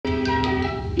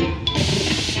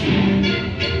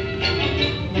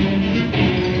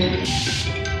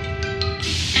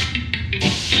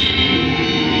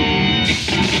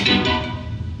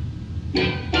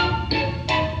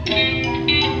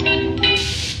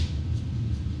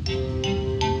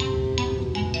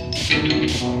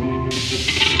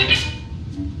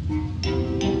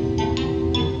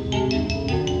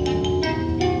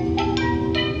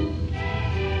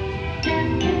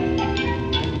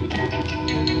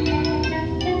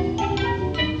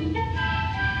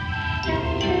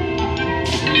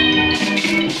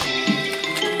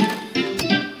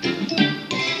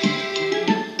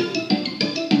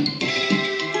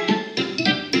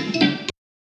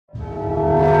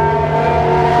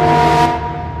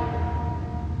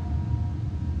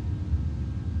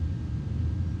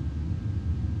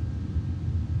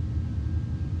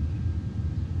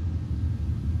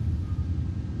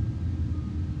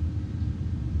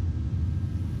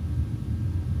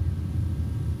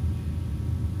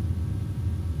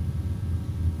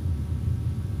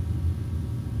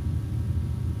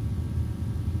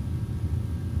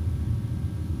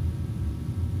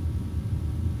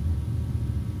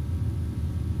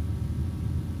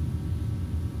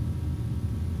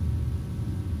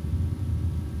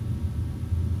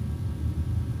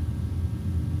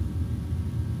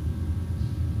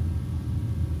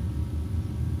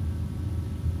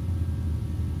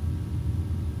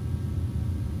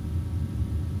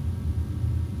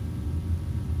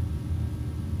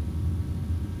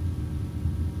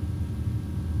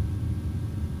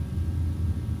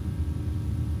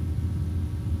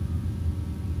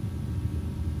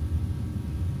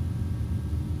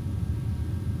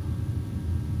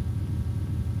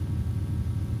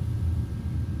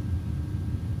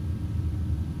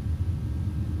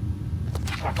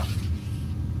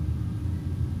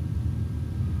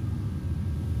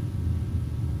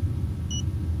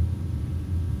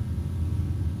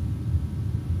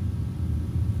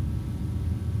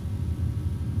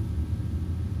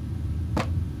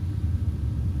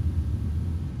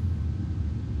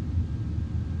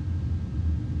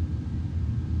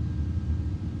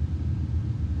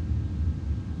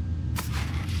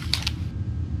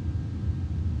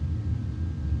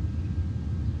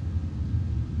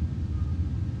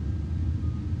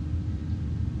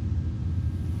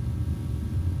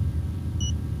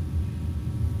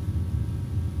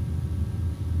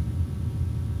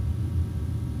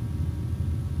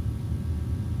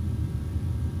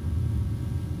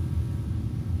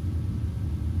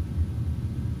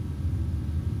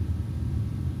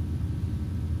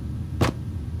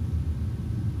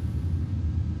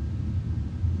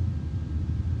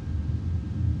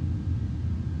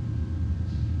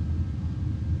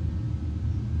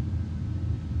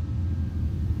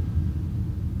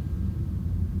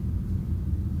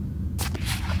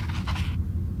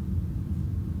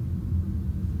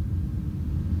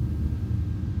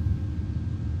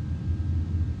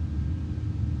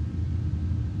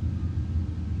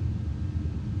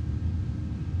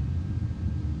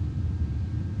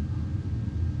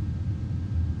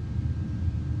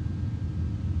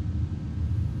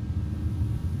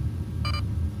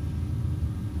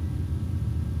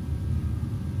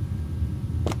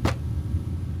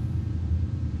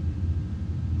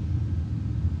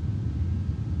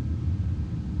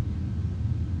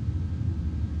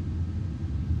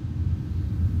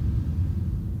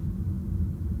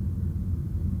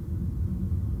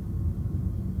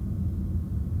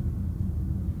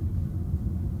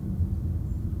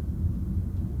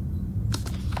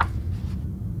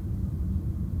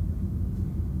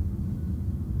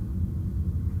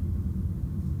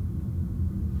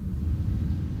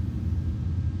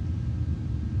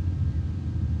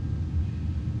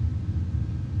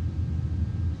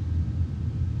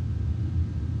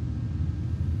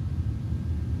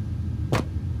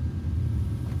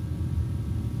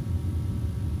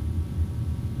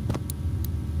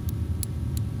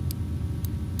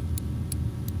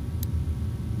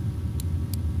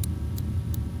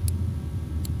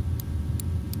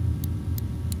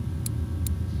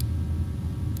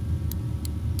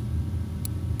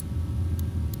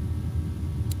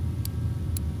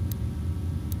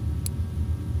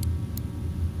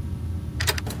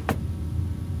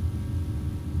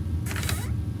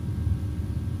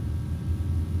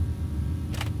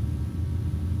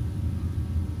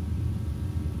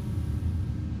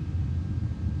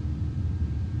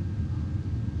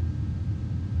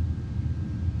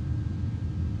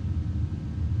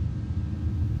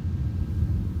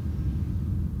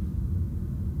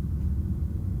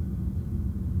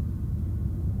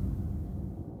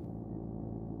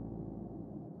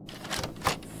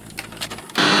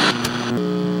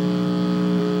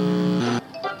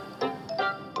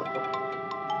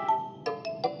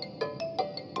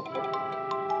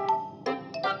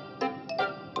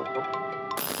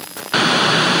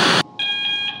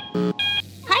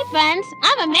friends.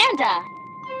 I'm Amanda.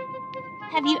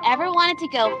 Have you ever wanted to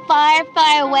go far,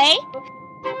 far away?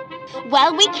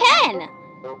 Well, we can.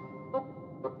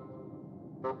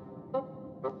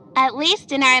 At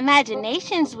least in our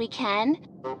imaginations we can.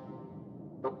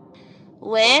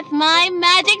 With my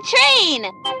magic train.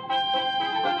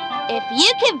 If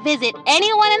you could visit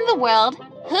anyone in the world,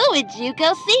 who would you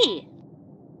go see?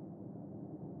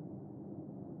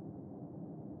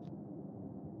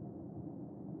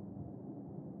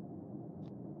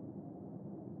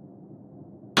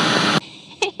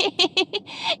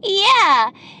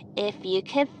 Yeah, if you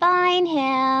could find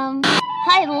him.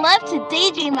 I love to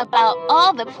daydream about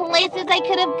all the places I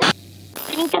could have gone.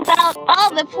 Think about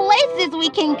all the places we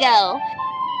can go.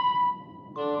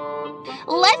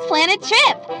 Let's plan a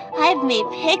trip. I've made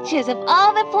pictures of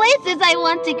all the places I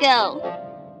want to go.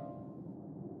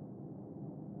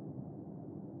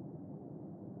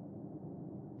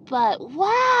 But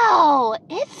wow,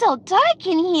 it's so dark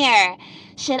in here.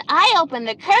 Should I open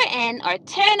the curtain or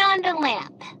turn on the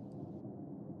lamp?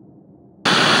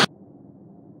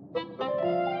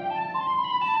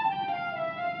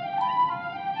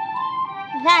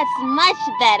 That's much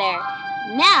better.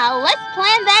 Now let's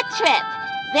plan that trip.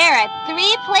 There are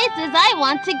 3 places I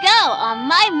want to go on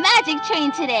my magic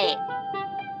train today.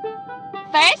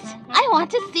 First, I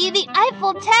want to see the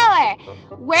Eiffel Tower.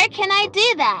 Where can I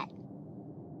do that?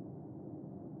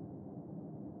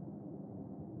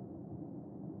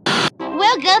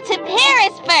 We'll go to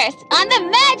Paris first on the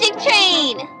magic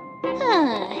train.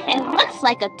 It looks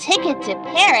like a ticket to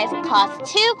Paris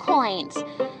costs 2 coins.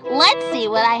 Let's see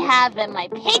what I have in my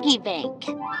piggy bank.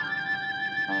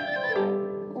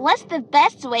 What's the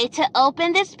best way to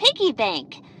open this piggy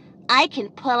bank? I can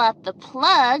pull out the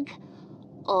plug,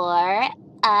 or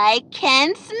I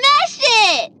can smash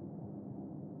it!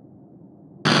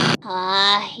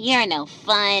 You're no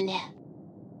fun.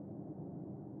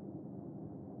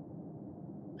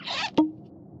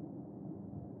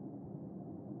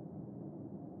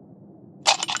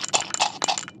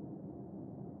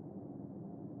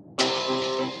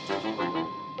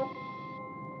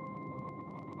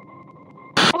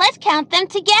 Let's count them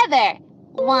together.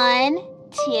 1,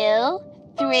 2,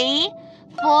 3,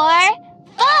 4, 5.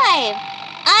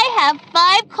 I have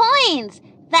 5 coins.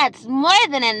 That's more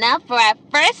than enough for our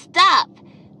first stop.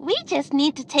 We just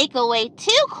need to take away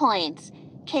 2 coins.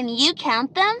 Can you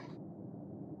count them?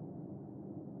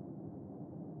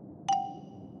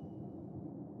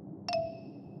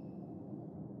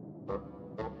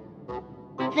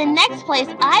 The next place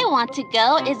I want to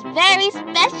go is very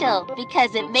special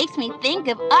because it makes me think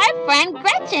of our friend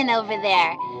Gretchen over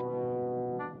there.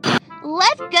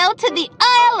 Let's go to the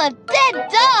Isle of Dead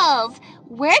Dolls.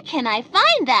 Where can I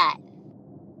find that?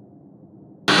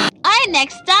 Our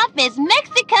next stop is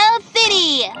Mexico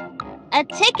City. A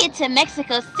ticket to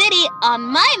Mexico City on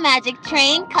my magic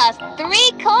train costs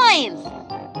 3 coins.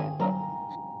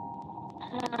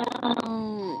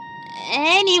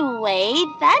 Anyway,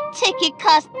 that ticket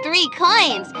cost 3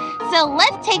 coins, so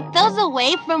let's take those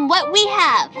away from what we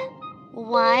have.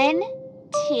 1, 2,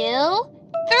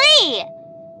 3.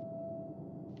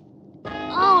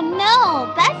 Oh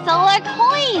no, that's all our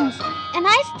coins. And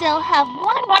I still have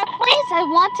one more place I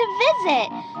want to visit.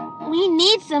 We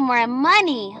need some more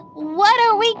money. What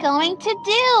are we going to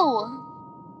do?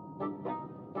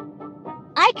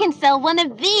 I can sell one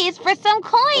of these for some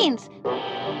coins.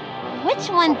 Which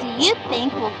one do you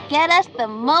think will get us the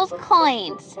most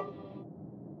coins?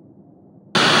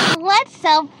 Let's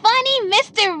sell Funny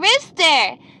Mr.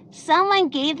 Rooster. Someone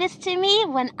gave this to me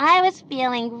when I was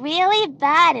feeling really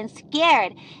bad and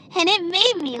scared, and it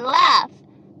made me laugh.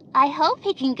 I hope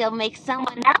he can go make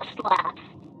someone else laugh.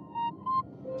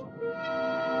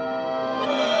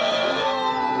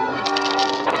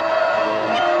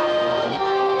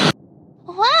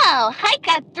 Wow, I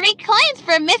got 3 coins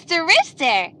for Mr.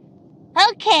 Rooster.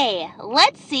 Okay,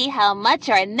 let's see how much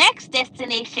our next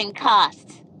destination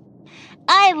costs.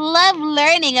 I love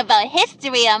learning about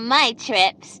history on my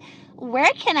trips.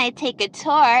 Where can I take a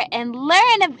tour and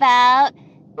learn about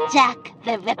Jack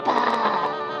the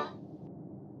Ripper?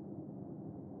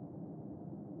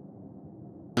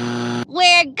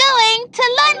 We're going to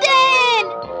London!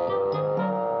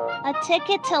 A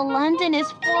ticket to London is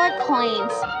 4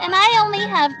 coins, and I only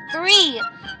have 3.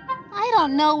 I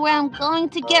don't know where I'm going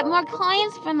to get more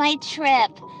coins for my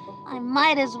trip. I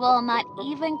might as well not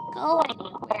even go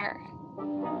anywhere.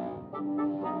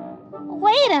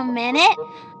 Wait a minute.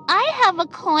 I have a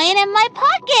coin in my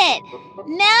pocket.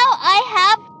 Now I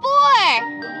have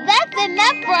 4. That's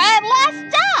enough for our last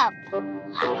stop.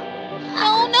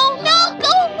 No, no, no!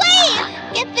 Go away!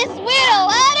 Get this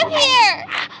weirdo out of here!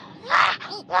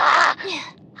 Wow,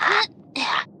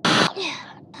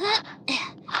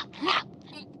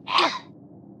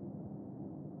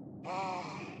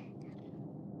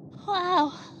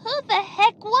 who the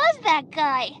heck was that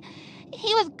guy?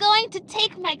 He was going to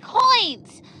take my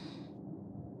coins.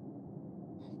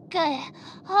 Good.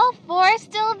 All four are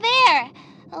still there.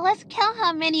 Let's count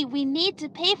how many we need to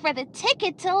pay for the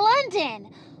ticket to London.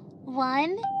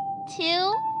 1,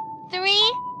 2,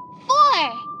 3,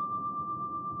 4.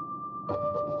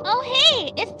 Oh,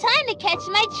 hey, it's time to catch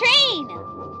my train.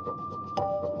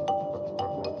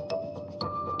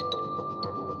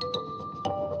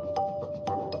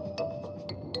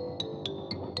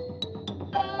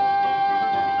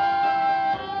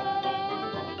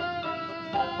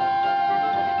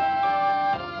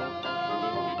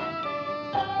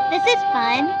 This is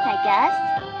fun, I guess.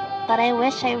 But I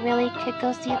wish I really could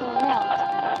go see the world.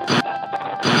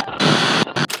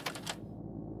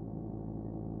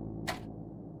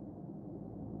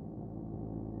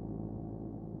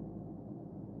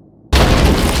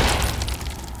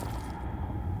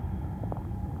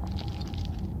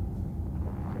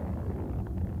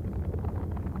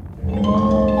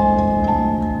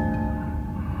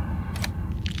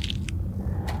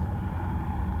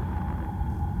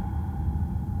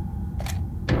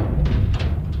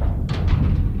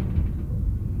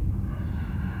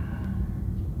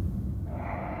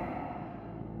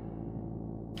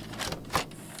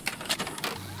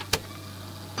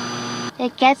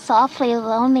 It gets awfully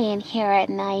lonely in here at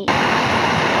night.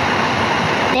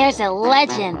 There's a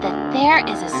legend that there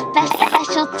is a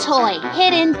special toy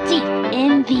hidden deep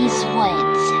in these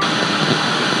woods.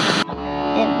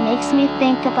 It makes me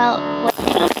think about what...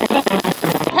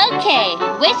 Okay,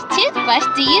 which toothbrush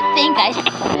do you think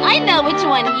I know which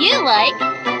one you like.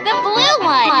 The blue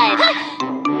one.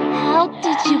 How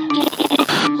did you get...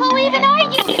 Who even are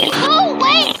you? Oh,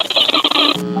 wait!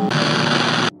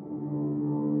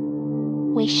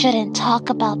 We shouldn't talk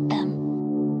about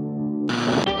them.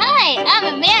 Hi,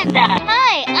 I'm Amanda.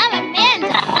 Hi, I'm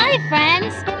Amanda. Hi,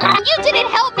 friends. You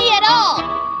didn't help me at all.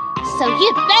 So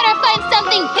you'd better find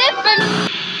something good for me.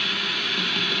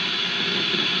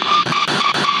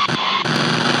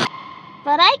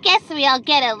 But I guess we all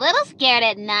get a little scared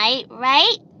at night,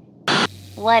 right?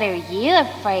 What are you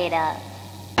afraid of?